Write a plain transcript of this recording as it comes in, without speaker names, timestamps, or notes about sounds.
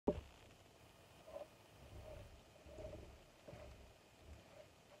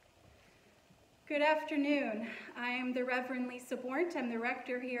Good afternoon. I am the Reverend Lisa Bornt. I'm the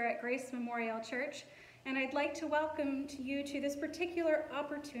rector here at Grace Memorial Church, and I'd like to welcome you to this particular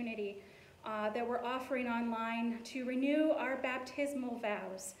opportunity that we're offering online to renew our baptismal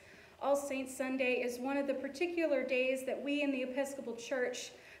vows. All Saints Sunday is one of the particular days that we in the Episcopal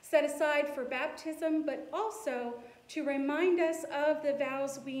Church set aside for baptism, but also to remind us of the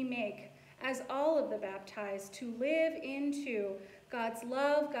vows we make as all of the baptized to live into God's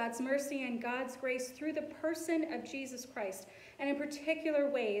love, God's mercy, and God's grace through the person of Jesus Christ, and in particular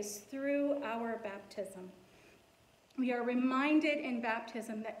ways through our baptism. We are reminded in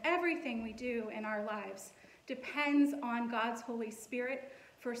baptism that everything we do in our lives depends on God's Holy Spirit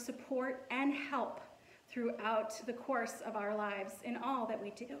for support and help throughout the course of our lives in all that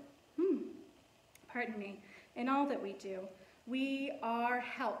we do. In all that we do, we are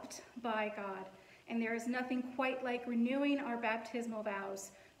helped by God. And there is nothing quite like renewing our baptismal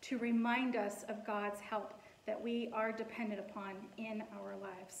vows to remind us of God's help that we are dependent upon in our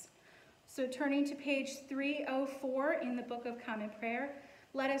lives. So turning to page 304 in the Book of Common Prayer,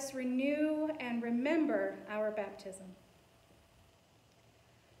 let us renew and remember our baptism.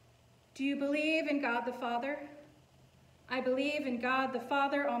 Do you believe in God the Father? I believe in God the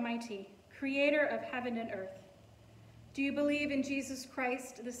Father Almighty, creator of heaven and earth. Do you believe in Jesus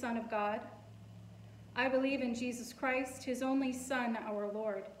Christ, the Son of God? I believe in Jesus Christ, his only Son, our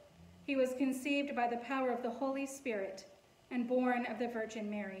Lord. He was conceived by the power of the Holy Spirit and born of the Virgin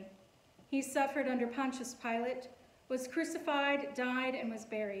Mary. He suffered under Pontius Pilate, was crucified, died, and was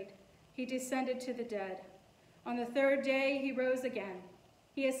buried. He descended to the dead. On the third day, he rose again.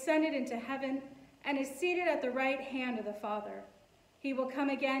 He ascended into heaven and is seated at the right hand of the Father. He will come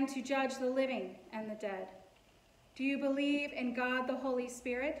again to judge the living and the dead. Do you believe in God the Holy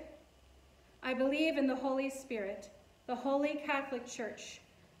Spirit? I believe in the Holy Spirit, the Holy Catholic Church,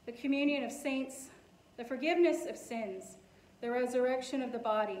 the communion of saints, the forgiveness of sins, the resurrection of the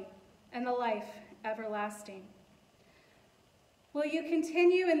body, and the life everlasting. Will you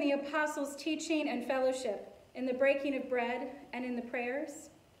continue in the apostles' teaching and fellowship, in the breaking of bread and in the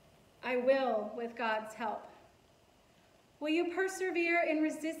prayers? I will, with God's help. Will you persevere in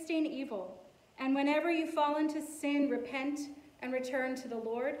resisting evil, and whenever you fall into sin, repent and return to the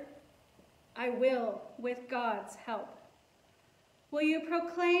Lord? I will, with God's help. Will you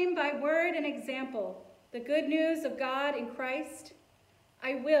proclaim by word and example the good news of God in Christ?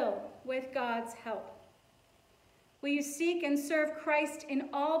 I will, with God's help. Will you seek and serve Christ in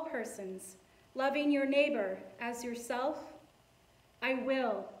all persons, loving your neighbor as yourself? I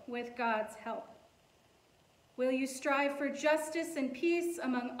will, with God's help. Will you strive for justice and peace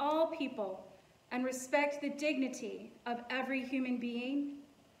among all people and respect the dignity of every human being?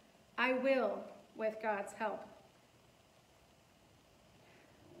 I will, with God's help.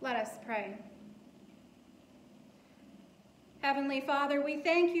 Let us pray. Heavenly Father, we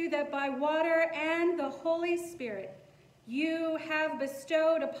thank you that by water and the Holy Spirit, you have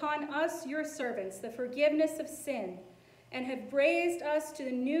bestowed upon us, your servants, the forgiveness of sin, and have raised us to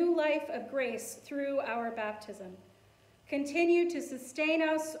the new life of grace through our baptism. Continue to sustain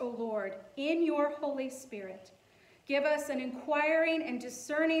us, O Lord, in your Holy Spirit. Give us an inquiring and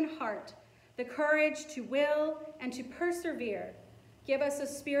discerning heart, the courage to will and to persevere. Give us a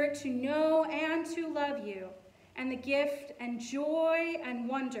spirit to know and to love you, and the gift and joy and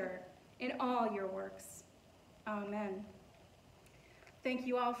wonder in all your works. Amen. Thank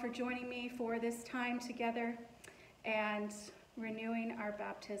you all for joining me for this time together and renewing our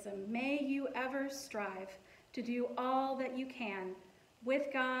baptism. May you ever strive to do all that you can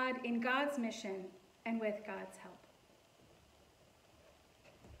with God, in God's mission, and with God's help.